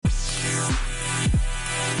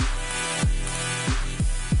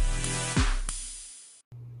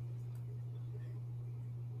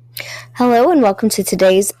Hello and welcome to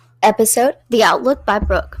today's episode, The Outlook by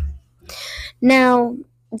Brooke. Now,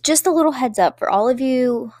 just a little heads up for all of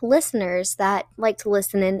you listeners that like to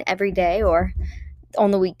listen in every day or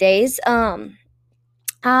on the weekdays.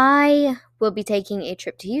 I will be taking a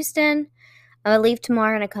trip to Houston. I leave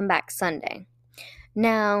tomorrow and I come back Sunday.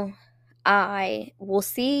 Now, I will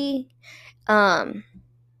see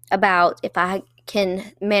about if I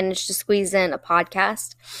can manage to squeeze in a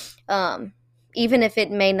podcast, even if it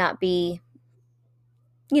may not be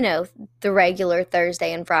the regular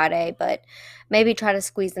Thursday and Friday, but maybe try to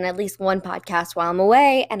squeeze in at least one podcast while I'm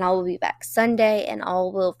away, and I will be back Sunday, and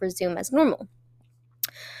all will resume as normal.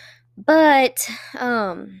 But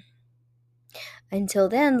until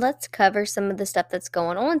then, let's cover some of the stuff that's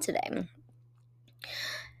going on today.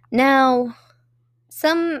 Now,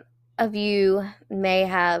 some of you may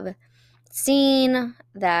have seen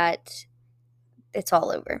that it's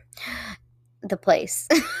all over the place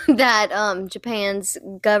that Japan's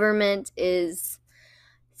government is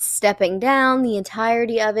stepping down the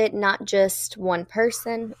entirety of it, not just one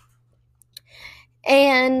person.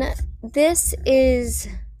 And this is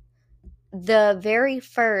the very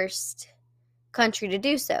first country to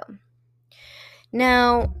do so.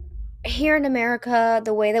 Now, here in America,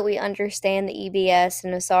 the way that we understand the EBS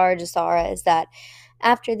and Nasara Jasara is that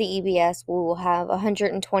after the EBS, we will have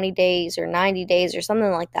 120 days or 90 days or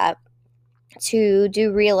something like that to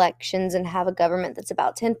do re-elections and have a government that's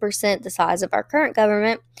about 10% the size of our current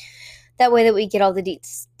government. That way that we get all the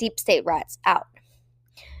deep state rats out.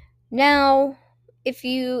 Now, if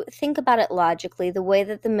you think about it logically, the way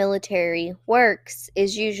that the military works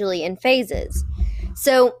is usually in phases.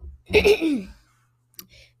 So, if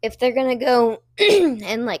they're going to go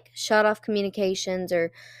and shut off communications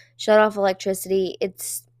or shut off electricity,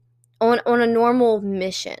 it's on a normal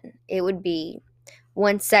mission. It would be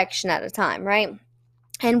one section at a time, right?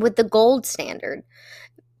 And with the gold standard,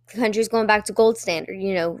 the country's going back to gold standard.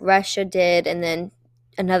 Russia did, and then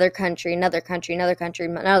another country, and then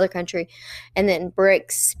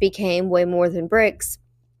BRICS became way more than BRICS.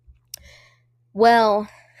 Well,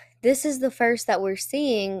 this is the first that we're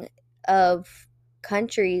seeing of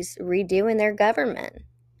countries redoing their government.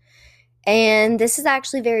 And this is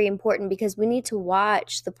actually very important because we need to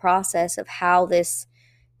watch the process of how this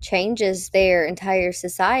changes their entire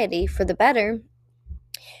society for the better.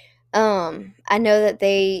 I know that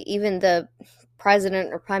even the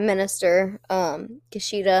president or prime minister,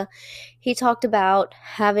 Kishida, he talked about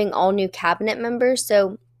having all new cabinet members.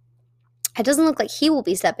 So it doesn't look like he will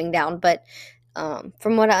be stepping down, but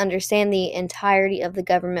from what I understand, the entirety of the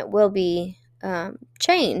government will be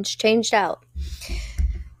changed out.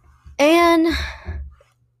 And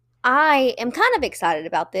I am kind of excited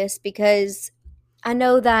about this because I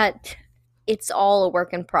know that it's all a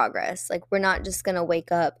work in progress. We're not just going to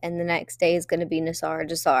wake up and the next day is going to be Nasara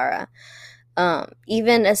Jasara.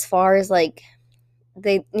 Even as far as Nasara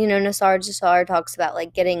Jasara talks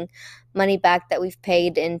about getting money back that we've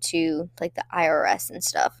paid into the IRS and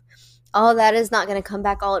stuff. All of that is not going to come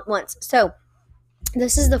back all at once. So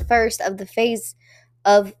this is the first of the phase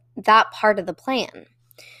of that part of the plan.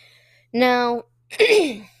 Now,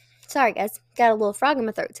 sorry guys, got a little frog in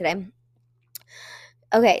my throat today.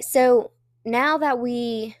 Okay, so now that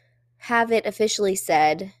we have it officially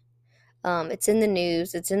said, it's in the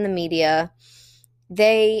news, it's in the media,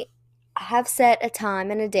 they have set a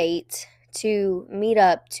time and a date to meet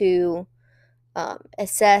up to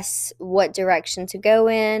assess what direction to go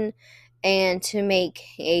in and to make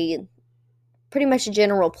a pretty much a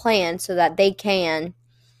general plan so that they can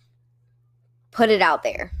put it out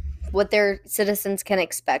there, what their citizens can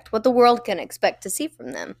expect, what the world can expect to see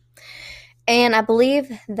from them. And I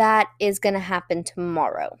believe that is going to happen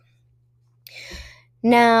tomorrow.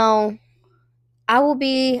 Now, I will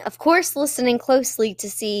be, of course, listening closely to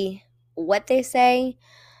see what they say,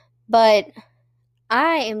 but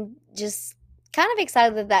I am just kind of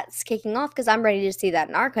excited that that's kicking off because I'm ready to see that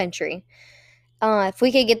in our country. If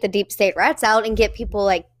we could get the deep state rats out and get people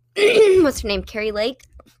like, what's her name, Carrie Lake,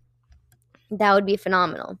 that would be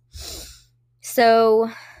phenomenal. So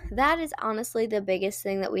that is honestly the biggest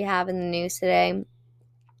thing that we have in the news today.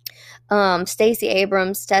 Stacey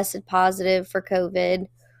Abrams tested positive for COVID,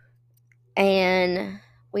 and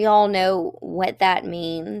we all know what that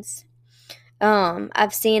means.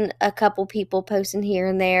 I've seen a couple people posting here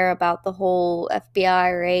and there about the whole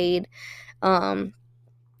FBI raid, and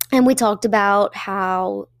we talked about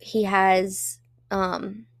how he has,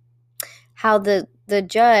 how the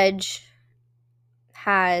judge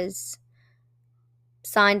has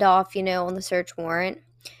signed off, on the search warrant,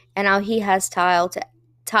 and how he has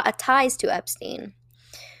ties to Epstein.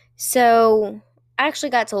 So I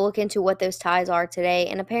actually got to look into what those ties are today,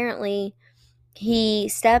 and apparently he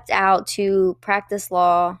stepped out to practice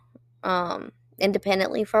law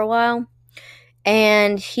independently for a while,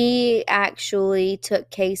 and he actually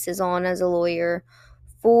took cases on as a lawyer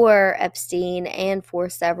for Epstein and for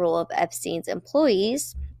several of Epstein's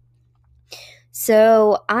employees.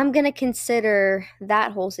 So I'm going to consider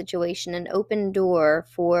that whole situation an open door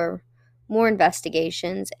for more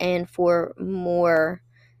investigations and for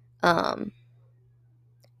um,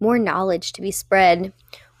 more knowledge to be spread,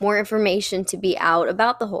 more information to be out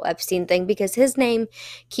about the whole Epstein thing, because his name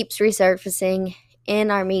keeps resurfacing in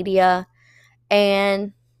our media,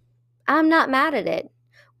 and I'm not mad at it.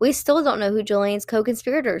 We still don't know who Julian's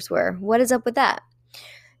co-conspirators were. What is up with that?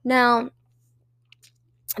 Now,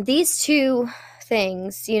 these two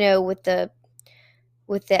things, with the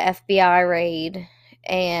FBI raid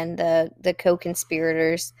and the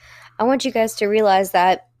co-conspirators, I want you guys to realize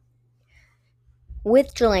that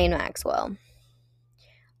with Ghislaine Maxwell,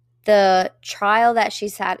 the trial that she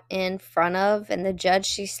sat in front of, and the judge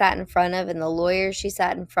she sat in front of, and the lawyers she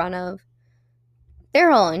sat in front of,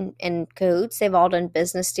 they're all in cahoots. They've all done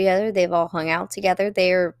business together. They've all hung out together.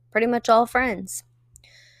 They're pretty much all friends.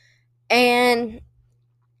 And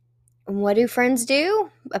what do friends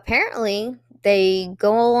do? Apparently, they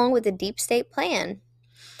go along with the deep state plan.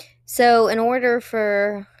 So, in order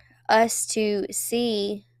for us to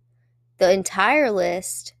see the entire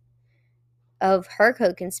list of her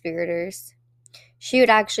co-conspirators, she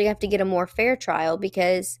would actually have to get a more fair trial,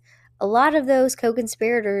 because a lot of those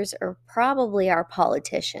co-conspirators are probably our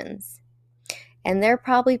politicians. And they're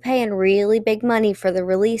probably paying really big money for the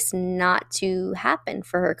release not to happen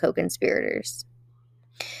for her co-conspirators.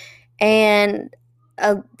 And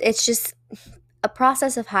it's just a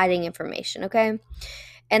process of hiding information, okay?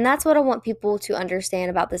 And that's what I want people to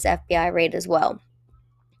understand about this FBI raid as well.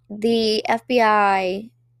 The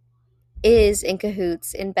FBI is in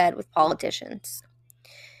cahoots, in bed with politicians.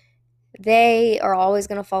 They are always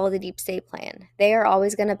going to follow the deep state plan. They are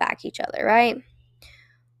always going to back each other, right?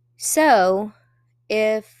 So,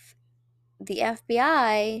 if the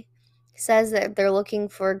FBI says that they're looking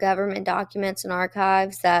for government documents and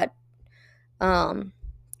archives that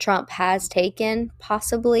Trump has taken,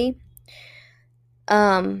 possibly,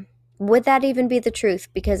 would that even be the truth?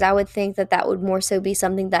 Because I would think that that would more so be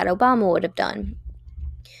something that Obama would have done.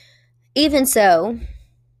 Even so,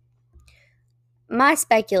 my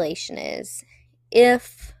speculation is,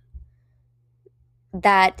 if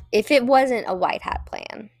it wasn't a white hat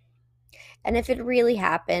plan, and if it really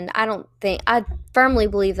happened, I firmly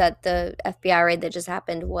believe that the FBI raid that just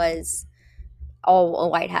happened was all a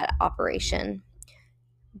white hat operation.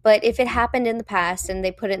 But if it happened in the past and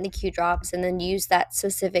they put it in the Q drops and then used that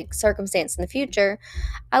specific circumstance in the future,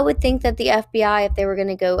 I would think that the FBI, if they were going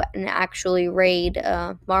to go and actually raid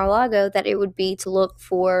Mar-a-Lago, that it would be to look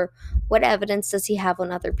for what evidence does he have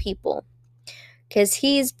on other people. Because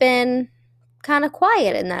he's been kind of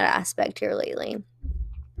quiet in that aspect here lately.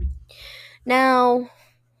 Now,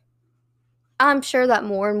 I'm sure that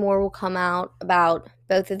more and more will come out about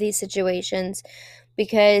both of these situations,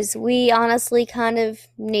 because we honestly kind of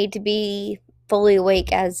need to be fully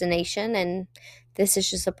awake as a nation, and this is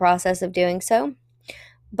just a process of doing so.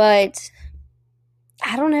 But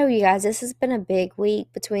I don't know, you guys, this has been a big week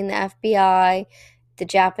between the FBI, the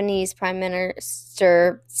Japanese prime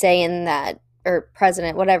minister saying that, or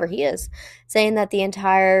president, whatever he is, saying that the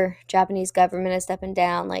entire Japanese government is stepping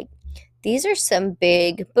down. Like, these are some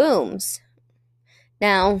big booms.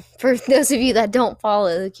 Now, for those of you that don't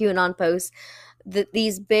follow the QAnon posts,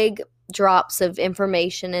 these big drops of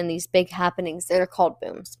information and these big happenings, they're called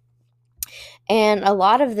booms. And a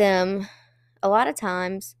lot of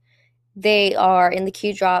times, they are in the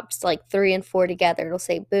Q drops like 3 and 4 together. It'll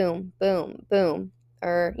say boom, boom, boom,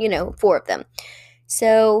 or, 4 of them.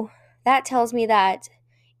 So that tells me that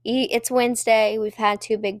it's Wednesday. We've had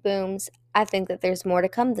 2 big booms. I think that there's more to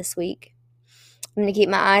come this week. I'm going to keep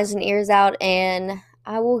my eyes and ears out, and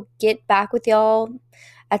I will get back with y'all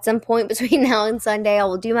at some point between now and Sunday. I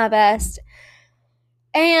will do my best.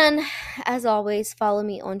 And as always, follow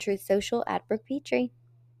me on Truth Social at Brooke Petrie.